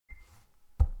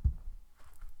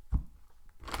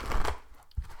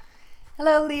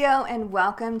Hello, Leo, and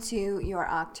welcome to your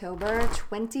October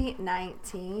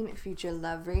 2019 future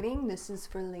love reading. This is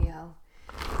for Leo.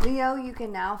 Leo, you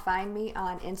can now find me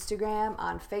on Instagram,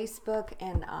 on Facebook,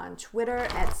 and on Twitter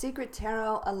at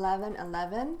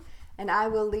SecretTarot1111, and I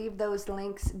will leave those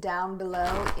links down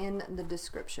below in the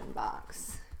description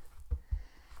box.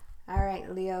 All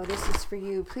right, Leo, this is for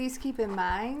you. Please keep in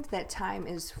mind that time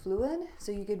is fluid,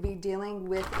 so you could be dealing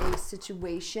with a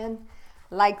situation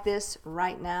like this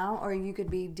right now, or you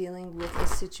could be dealing with a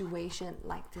situation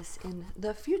like this in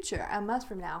the future, a month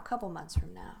from now, a couple months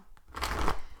from now.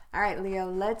 All right, Leo,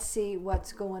 let's see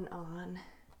what's going on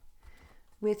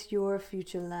with your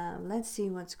future love. Let's see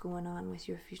what's going on with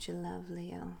your future love,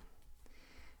 Leo.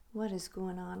 What is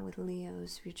going on with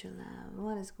Leo's future love?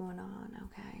 What is going on?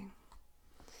 Okay.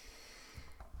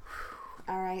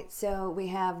 All right, so we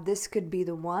have this could be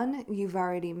the one you've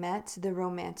already met, the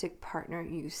romantic partner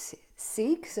you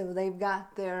seek. So they've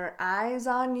got their eyes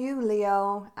on you,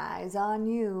 Leo, eyes on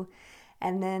you.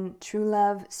 And then true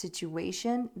love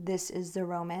situation. This is the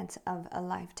romance of a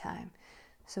lifetime.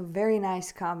 So very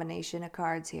nice combination of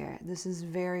cards here. This is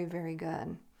very, very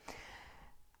good.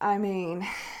 I mean,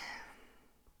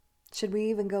 should we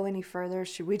even go any further?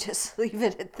 Should we just leave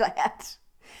it at that?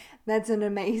 That's an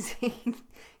amazing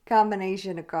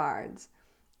combination of cards.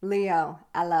 Leo,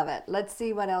 I love it. Let's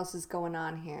see what else is going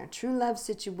on here. True love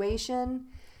situation.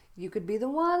 You could be the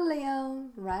one,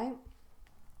 Leo, right?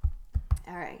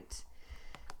 All right.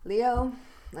 Leo,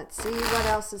 let's see what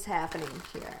else is happening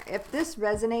here. If this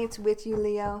resonates with you,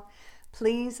 Leo,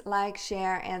 please like,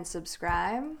 share, and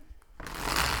subscribe.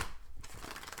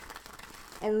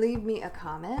 And leave me a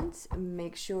comment.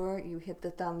 Make sure you hit the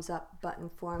thumbs up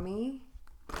button for me.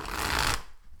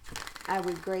 I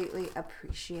would greatly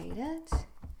appreciate it.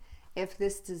 If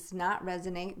this does not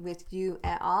resonate with you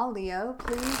at all, Leo,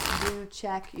 please do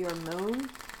check your moon,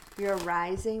 your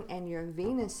rising, and your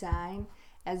Venus sign,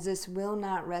 as this will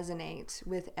not resonate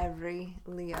with every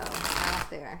Leo out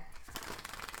there.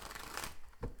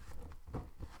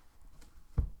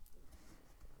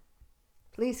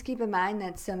 Please keep in mind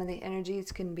that some of the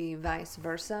energies can be vice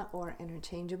versa or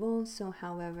interchangeable, so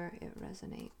however it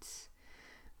resonates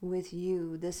with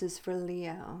you. This is for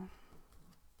Leo.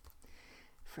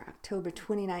 For October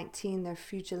 2019, their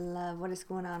future love. What is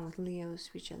going on with Leo's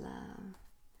future love?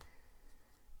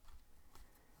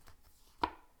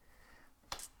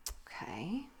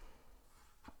 Okay.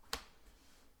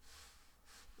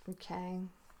 Okay.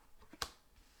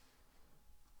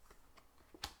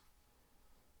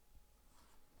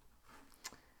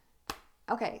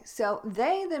 Okay, so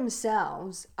they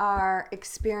themselves are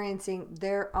experiencing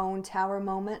their own tower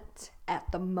moment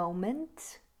at the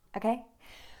moment, okay?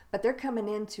 But they're coming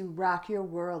in to rock your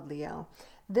world, Leo.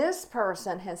 This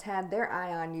person has had their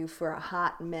eye on you for a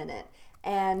hot minute,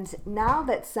 and now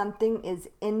that something is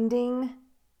ending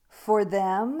for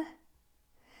them,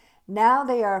 now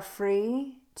they are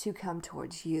free to come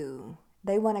towards you.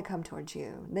 They want to come towards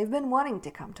you. They've been wanting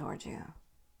to come towards you,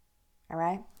 all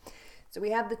right? So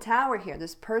we have the tower here.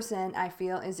 This person, I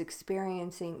feel, is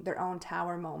experiencing their own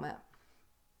tower moment.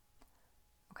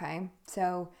 Okay,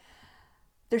 so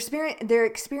they're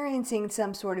experiencing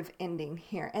some sort of ending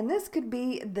here. And this could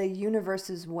be the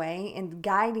universe's way in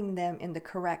guiding them in the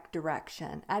correct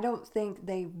direction. I don't think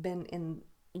they've been in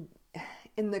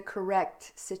the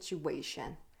correct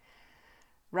situation,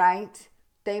 right?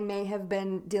 They may have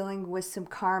been dealing with some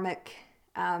karmic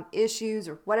issues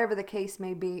or whatever the case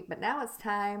may be. But now it's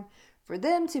time for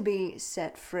them to be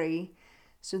set free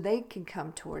so they can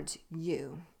come towards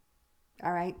you.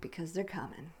 All right? Because they're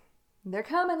coming. They're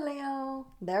coming, Leo.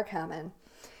 They're coming.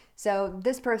 So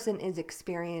this person is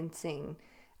experiencing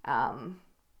a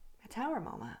tower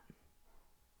moment.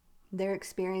 They're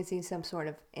experiencing some sort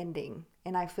of ending.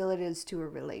 And I feel it is to a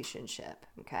relationship.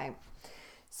 Okay?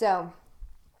 So,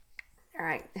 all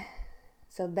right.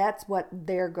 So that's what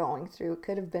they're going through. It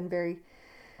could have been very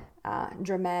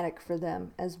dramatic for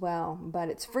them as well, but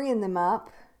it's freeing them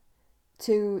up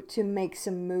to make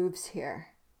some moves here.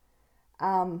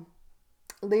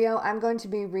 Leo, I'm going to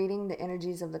be reading the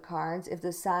energies of the cards. If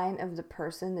the sign of the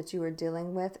person that you are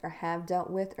dealing with or have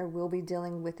dealt with or will be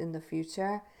dealing with in the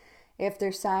future, if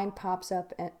their sign pops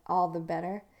up, all the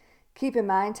better. Keep in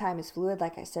mind, time is fluid,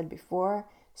 like I said before,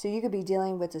 so you could be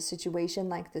dealing with a situation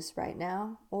like this right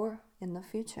now or in the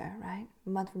future, right? A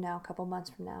month from now, a couple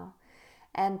months from now.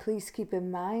 And please keep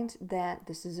in mind that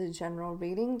this is a general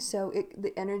reading, so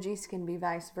the energies can be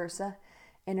vice versa,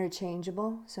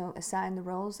 interchangeable. So assign the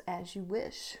roles as you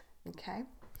wish, okay?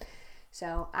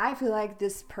 So I feel like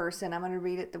this person, I'm going to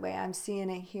read it the way I'm seeing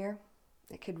it here.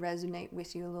 It could resonate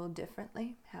with you a little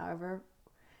differently. However,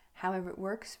 however it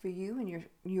works for you and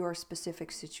your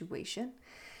specific situation.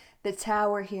 The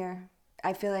Tower here,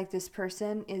 I feel like this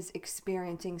person is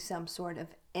experiencing some sort of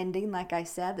ending, like I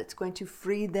said, that's going to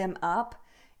free them up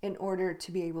in order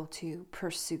to be able to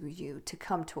pursue you, to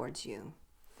come towards you.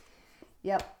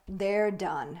 Yep, they're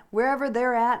done. Wherever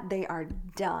they're at, they are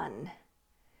done.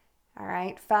 All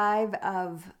right, 5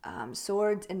 of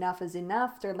Swords, enough is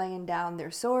enough. They're laying down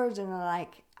their swords and they're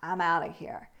like, I'm out of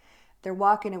here. They're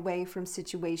walking away from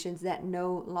situations that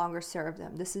no longer serve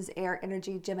them. This is air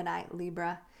energy, Gemini,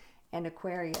 Libra, and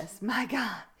Aquarius. My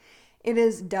God, it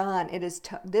is done. It is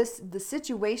the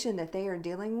situation that they are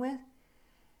dealing with.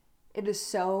 It is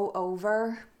so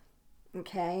over.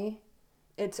 Okay,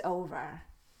 it's over.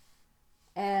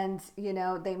 And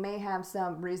they may have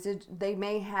some they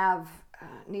may have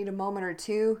need a moment or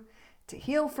two to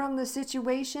heal from the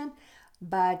situation,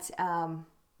 but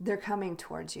they're coming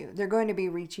towards you. They're going to be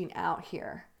reaching out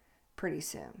here pretty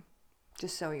soon,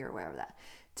 just so you're aware of that.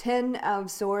 10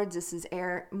 of Swords, this is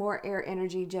more air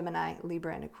energy, Gemini,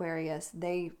 Libra, and Aquarius.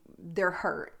 They're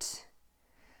hurt.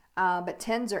 But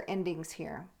 10s are endings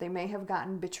here. They may have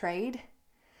gotten betrayed,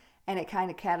 and it kind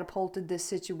of catapulted this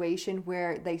situation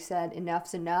where they said,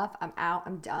 enough's enough, I'm out,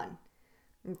 I'm done.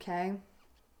 Okay?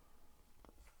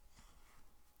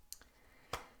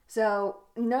 So,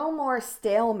 no more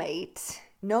stalemate,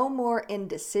 no more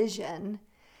indecision.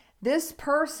 This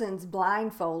person's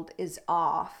blindfold is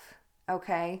off.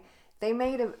 Okay? They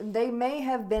may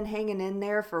have been hanging in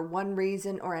there for one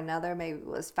reason or another. Maybe it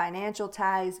was financial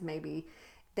ties, maybe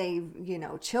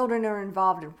children are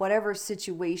involved in whatever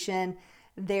situation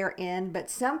they're in, but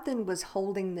something was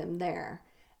holding them there.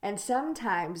 And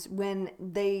sometimes when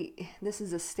this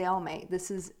is a stalemate, this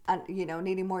is,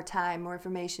 needing more time, more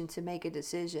information to make a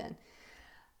decision.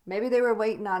 Maybe they were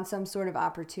waiting on some sort of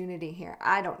opportunity here.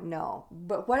 I don't know.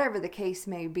 But whatever the case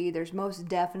may be, there's most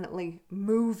definitely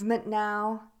movement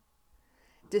now.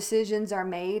 Decisions are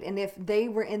made, and if they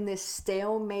were in this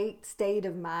stalemate state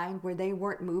of mind where they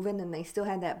weren't moving and they still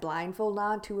had that blindfold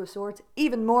on, 2 of Swords,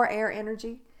 even more air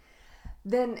energy,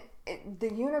 then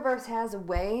the universe has a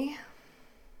way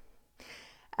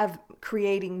of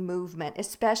creating movement,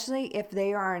 especially if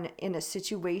they are in a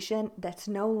situation that's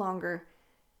no longer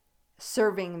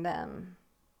serving them.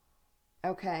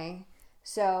 Okay?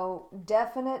 So,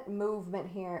 definite movement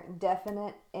here,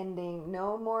 definite ending,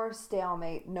 no more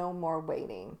stalemate, no more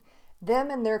waiting.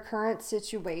 Them in their current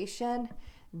situation,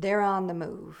 they're on the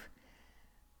move.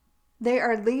 They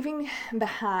are leaving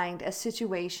behind a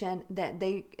situation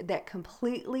that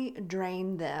completely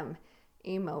drained them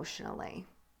emotionally.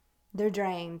 They're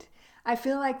drained. I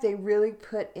feel like they really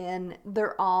put in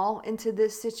their all into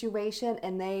this situation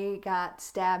and they got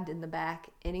stabbed in the back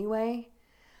anyway.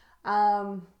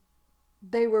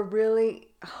 They were really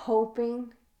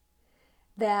hoping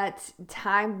that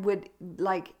time would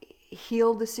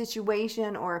heal the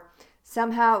situation, or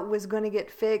somehow it was going to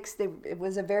get fixed. It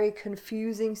was a very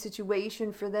confusing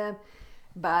situation for them,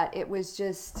 but it was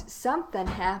just something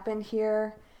happened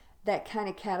here that kind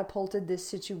of catapulted this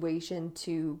situation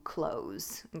to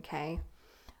close. Okay.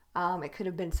 It could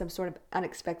have been some sort of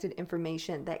unexpected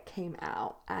information that came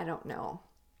out. I don't know,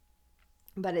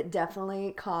 but it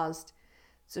definitely caused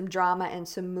some drama and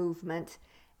some movement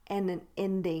and an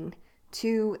ending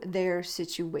to their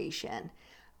situation.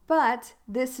 But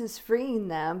this is freeing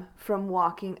them from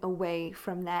walking away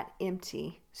from that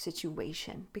empty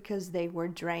situation because they were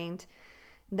drained.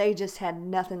 They just had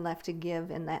nothing left to give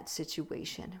in that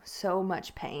situation. So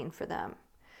much pain for them.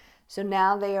 So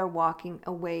now they are walking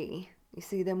away. You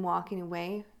see them walking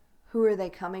away? Who are they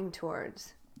coming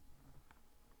towards?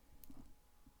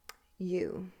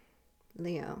 You,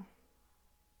 Leo.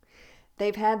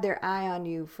 They've had their eye on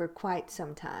you for quite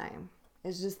some time.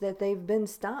 It's just that they've been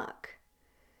stuck.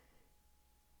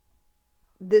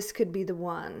 This could be the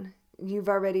one. You've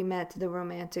already met the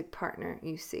romantic partner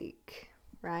you seek,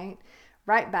 right?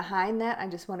 Right behind that, I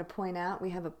just want to point out,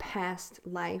 we have a past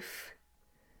life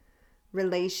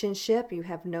relationship. You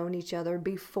have known each other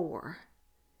before.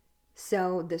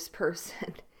 So this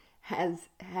person has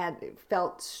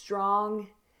felt strong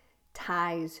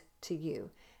ties to you.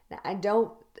 Now,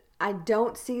 I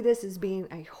don't see this as being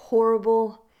a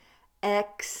horrible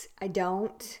ex. I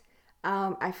don't.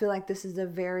 I feel like this is a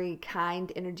very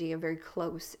kind energy, a very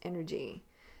close energy.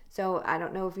 So I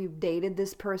don't know if you've dated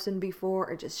this person before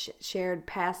or just shared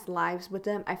past lives with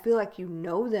them. I feel like you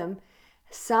know them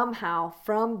somehow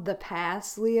from the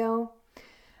past, Leo.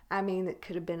 I mean, it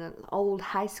could have been an old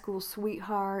high school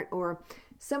sweetheart or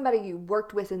somebody you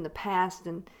worked with in the past,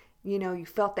 and You know, you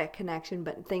felt that connection,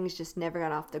 but things just never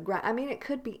got off the ground. I mean, it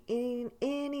could be in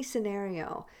any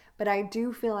scenario, but I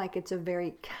do feel like it's a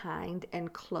very kind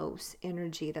and close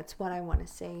energy. That's what I want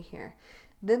to say here.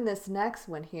 Then this next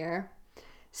one here,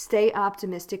 stay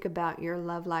optimistic about your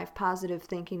love life. Positive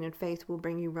thinking and faith will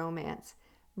bring you romance.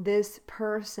 This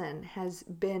person has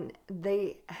been,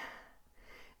 they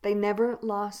never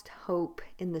lost hope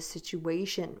in the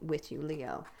situation with you,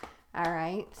 Leo. All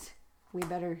right, we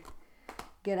better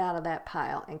get out of that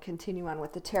pile and continue on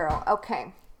with the tarot.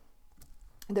 Okay,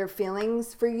 their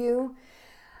feelings for you.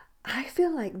 I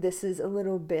feel like this is a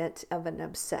little bit of an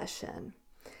obsession,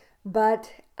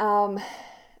 but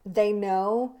they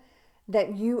know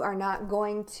that you are not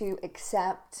going to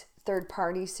accept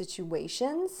third-party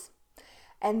situations,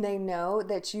 and they know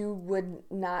that you would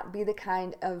not be the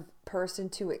kind of person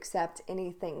to accept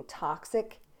anything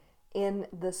toxic in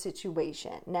the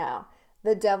situation. Now,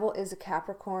 the devil is a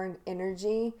Capricorn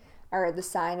energy, or the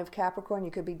sign of Capricorn. You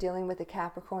could be dealing with a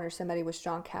Capricorn or somebody with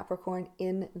strong Capricorn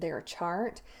in their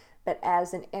chart. But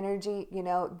as an energy, you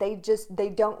know, they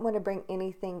don't want to bring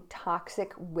anything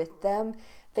toxic with them.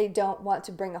 They don't want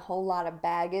to bring a whole lot of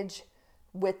baggage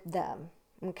with them,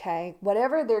 okay?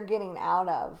 Whatever they're getting out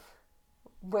of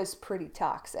was pretty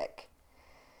toxic.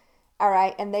 All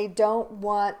right, and they don't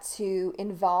want to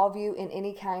involve you in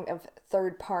any kind of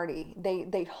third party.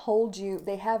 They hold you,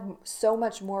 they have so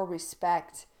much more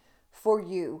respect for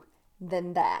you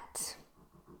than that.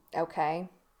 Okay?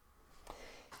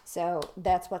 So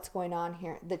that's what's going on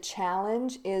here. The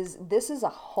challenge is this is a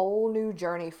whole new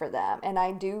journey for them, and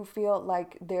I do feel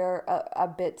like they're a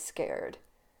bit scared.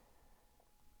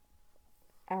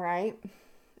 All right?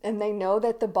 And they know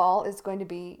that the ball is going to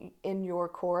be in your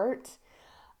court.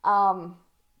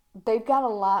 They've got a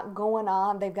lot going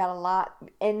on. They've got a lot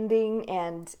ending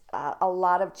and a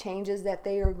lot of changes that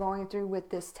they are going through with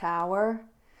this tower.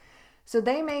 So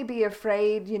they may be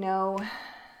afraid, you know,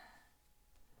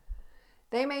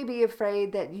 they may be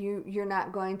afraid that you're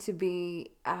not going to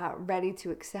be ready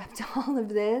to accept all of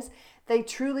this. They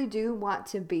truly do want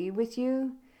to be with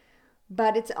you,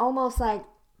 but it's almost like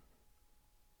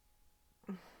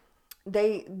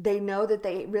they know that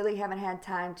they really haven't had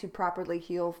time to properly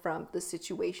heal from the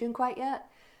situation quite yet,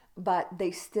 but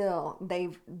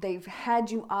they've had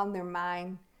you on their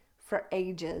mind for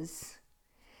ages,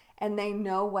 and they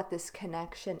know what this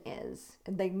connection is,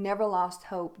 and they never lost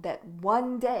hope that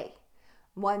one day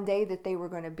that they were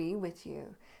going to be with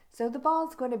you. So the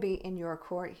ball's going to be in your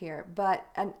court here. But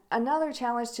another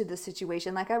challenge to the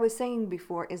situation, like I was saying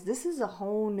before, is this is a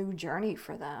whole new journey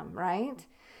for them, right?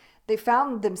 They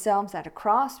found themselves at a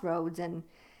crossroads, and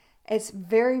it's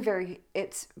very, very,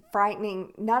 it's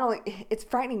frightening. Not only, it's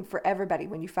frightening for everybody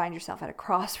when you find yourself at a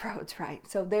crossroads, right?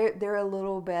 So they're a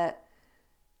little bit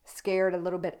scared, a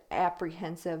little bit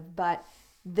apprehensive, but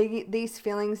these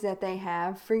feelings that they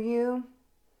have for you,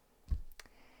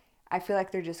 I feel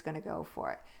like they're just going to go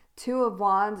for it. Two of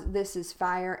Wands, this is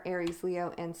fire, Aries,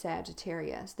 Leo, and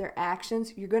Sagittarius. Their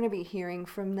actions, you're going to be hearing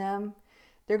from them.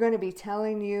 They're going to be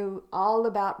telling you all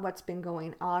about what's been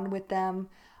going on with them.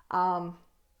 I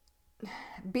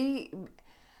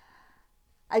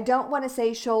don't want to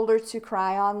say shoulder to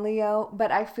cry on, Leo,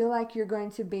 but I feel like you're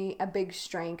going to be a big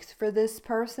strength for this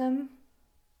person.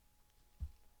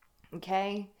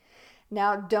 Okay?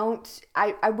 Now,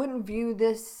 I wouldn't view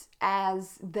this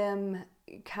as them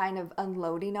kind of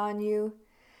unloading on you.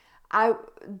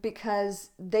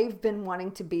 Because they've been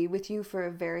wanting to be with you for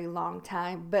a very long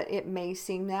time, but it may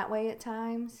seem that way at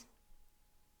times.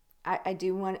 I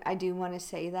do want to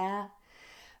say that,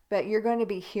 but you're going to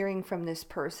be hearing from this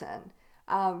person.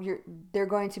 They're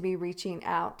going to be reaching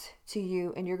out to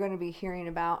you, and you're going to be hearing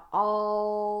about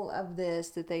all of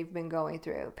this that they've been going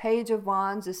through. Page of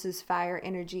Wands, this is fire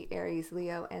energy, Aries,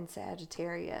 Leo, and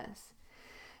Sagittarius.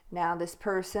 Now, this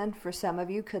person, for some of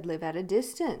you, could live at a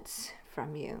distance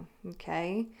from you,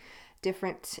 okay?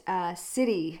 Different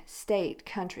city, state,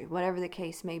 country, whatever the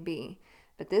case may be.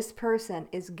 But this person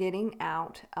is getting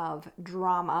out of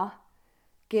drama,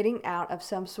 getting out of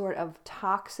some sort of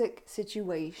toxic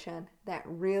situation that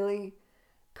really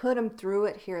put them through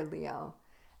it here, Leo.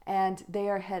 And they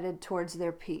are headed towards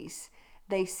their peace.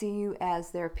 They see you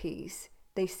as their peace.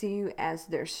 They see you as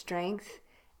their strength.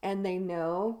 And they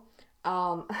know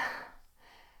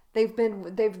they've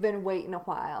been waiting a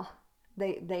while.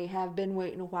 They have been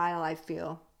waiting a while, I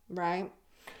feel, right?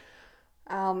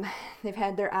 They've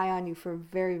had their eye on you for a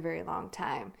very, very long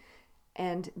time.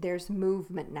 And there's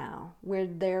movement now. Where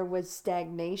there was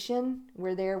stagnation,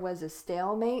 where there was a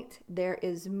stalemate, there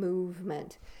is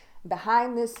movement.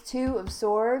 Behind this Two of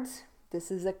Swords, this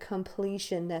is a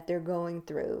completion that they're going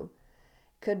through.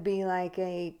 Could be like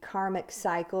a karmic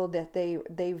cycle that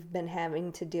they've been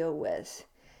having to deal with.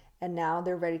 And now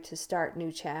they're ready to start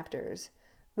new chapters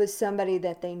with somebody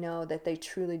that they know that they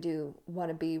truly do want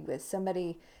to be with.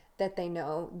 Somebody that they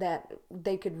know that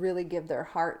they could really give their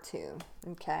heart to.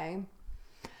 Okay.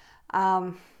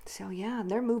 So yeah,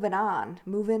 they're moving on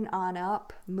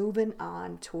up, moving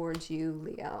on towards you,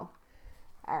 Leo.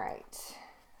 All right.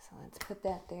 So let's put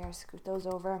that there, scoot those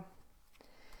over.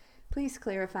 Please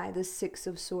clarify the Six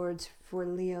of Swords for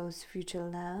Leo's future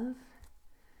love.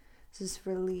 This is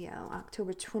for Leo,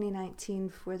 October 2019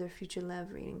 for their future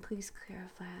love reading. Please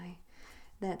clarify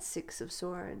that Six of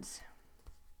Swords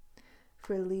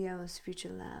for Leo's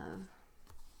future love.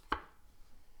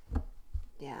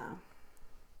 Yeah.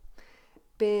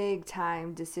 Big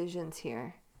time decisions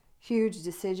here. Huge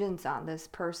decisions on this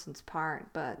person's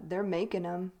part, but they're making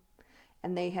them.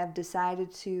 And they have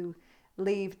decided to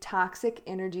leave toxic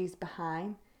energies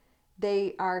behind.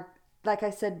 They are, like I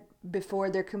said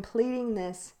before, they're completing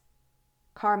this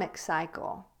karmic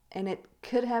cycle. And it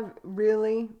could have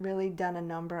really, really done a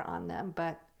number on them.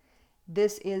 But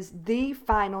this is the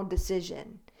final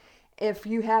decision. If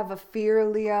you have a fear,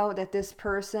 Leo, that this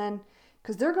person,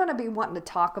 because they're going to be wanting to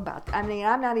talk about, I mean,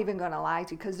 I'm not even going to lie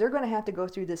to you, because they're going to have to go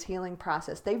through this healing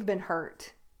process. They've been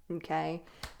hurt, okay?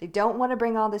 They don't want to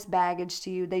bring all this baggage to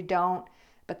you. They don't,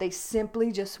 but they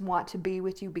simply just want to be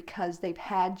with you because they've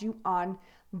had you on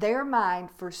their mind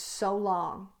for so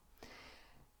long.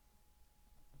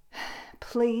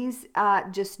 Please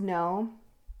just know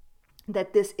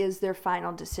that this is their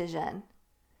final decision.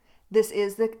 This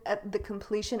is the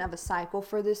completion of a cycle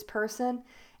for this person,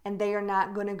 and they are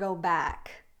not going to go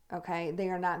back, okay? They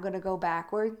are not going to go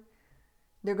backward.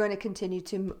 They're going to continue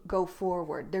to go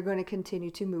forward. They're going to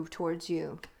continue to move towards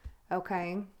you,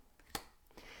 okay?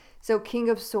 So King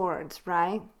of Swords,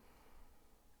 right?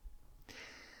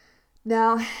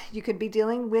 Now, you could be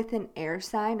dealing with an air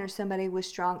sign or somebody with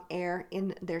strong air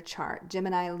in their chart.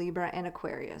 Gemini, Libra, and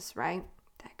Aquarius, right?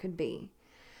 That could be.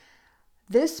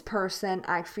 This person,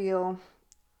 I feel,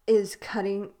 is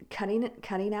cutting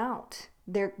out.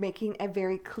 They're making a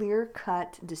very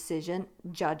clear-cut decision,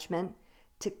 judgment,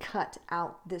 to cut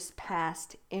out this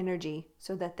past energy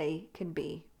so that they can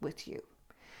be with you.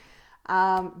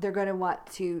 They're going to want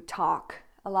to talk.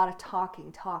 A lot of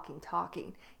talking.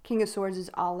 King of Swords is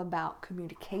all about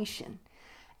communication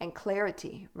and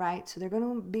clarity, right? So they're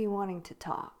going to be wanting to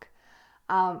talk.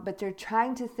 But they're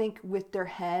trying to think with their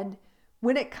head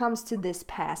when it comes to this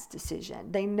past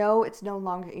decision. They know it's no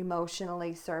longer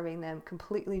emotionally serving them,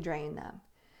 completely drained them.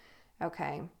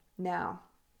 Okay, now,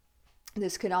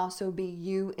 this could also be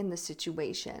you in the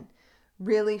situation.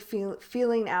 Really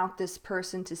feeling out this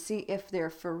person to see if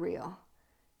they're for real.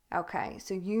 Okay,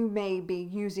 so you may be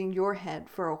using your head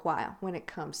for a while when it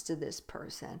comes to this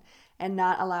person and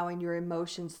not allowing your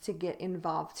emotions to get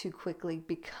involved too quickly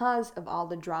because of all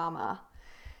the drama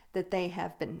that they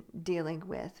have been dealing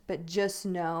with. But just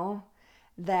know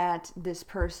that this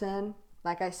person,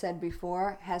 like I said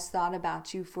before, has thought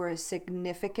about you for a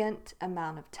significant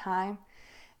amount of time.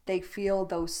 They feel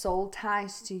those soul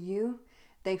ties to you.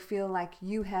 They feel like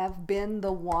you have been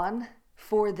the one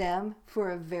for them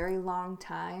for a very long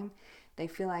time. They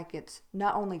feel like it's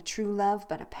not only true love,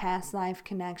 but a past life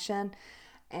connection.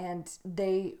 And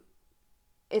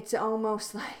it's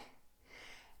almost like,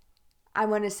 I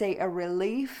want to say, a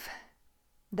relief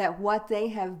that what they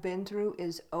have been through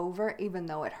is over, even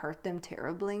though it hurt them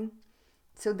terribly,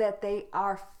 so that they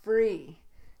are free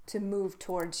to move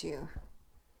towards you.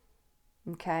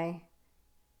 Okay,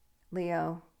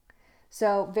 Leo.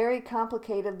 So very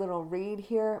complicated little read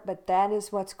here, but that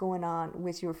is what's going on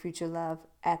with your future love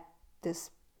at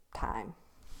this time.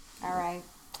 All right.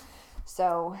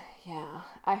 So yeah,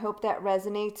 I hope that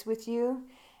resonates with you.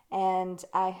 And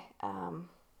that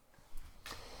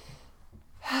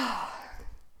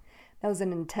was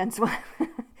an intense one.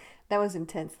 That was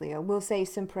intense, Leo. We'll say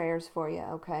some prayers for you,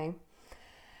 okay?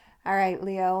 All right,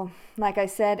 Leo, like I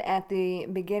said at the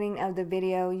beginning of the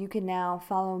video, you can now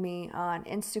follow me on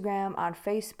Instagram, on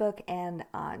Facebook, and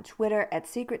on Twitter at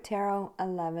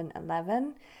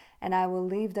SecretTarot1111. And I will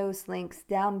leave those links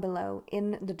down below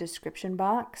in the description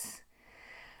box.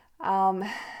 I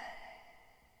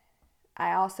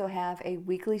also have a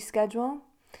weekly schedule,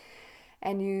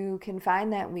 and you can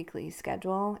find that weekly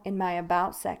schedule in my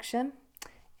About section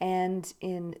and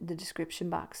in the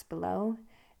description box below.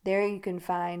 There you can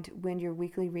find when your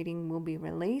weekly reading will be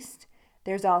released.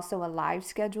 There's also a live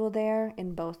schedule there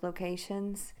in both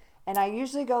locations. And I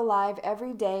usually go live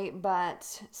every day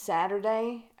but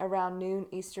Saturday around noon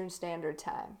Eastern Standard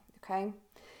Time. Okay?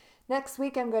 Next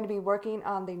week, I'm going to be working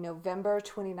on the November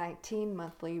 2019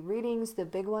 monthly readings, the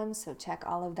big ones, so check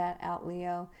all of that out,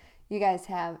 Leo. You guys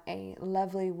have a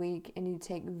lovely week, and you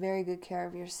take very good care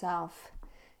of yourself,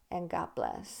 and God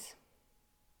bless.